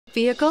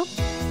vehicle?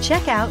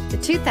 Check out the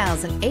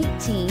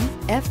 2018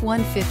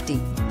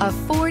 F-150. A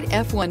Ford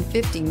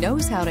F-150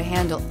 knows how to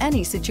handle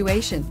any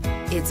situation.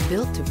 It's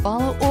built to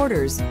follow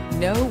orders,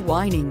 no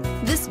whining.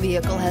 This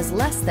vehicle has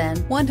less than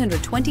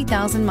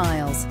 120,000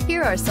 miles.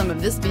 Here are some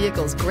of this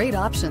vehicle's great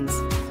options: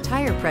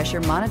 tire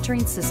pressure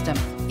monitoring system,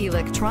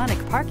 electronic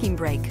parking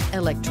brake,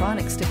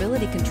 electronic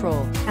stability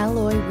control,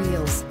 alloy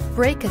wheels,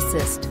 brake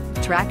assist,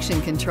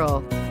 traction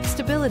control,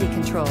 stability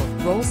control,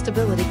 roll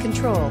stability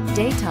control,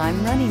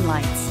 daytime running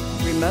lights,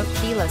 remote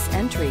keyless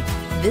entry.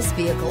 This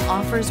vehicle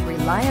offers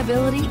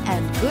reliability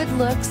and good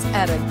looks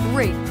at a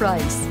great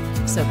price.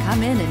 So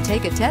come in and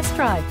take a test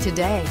drive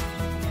today.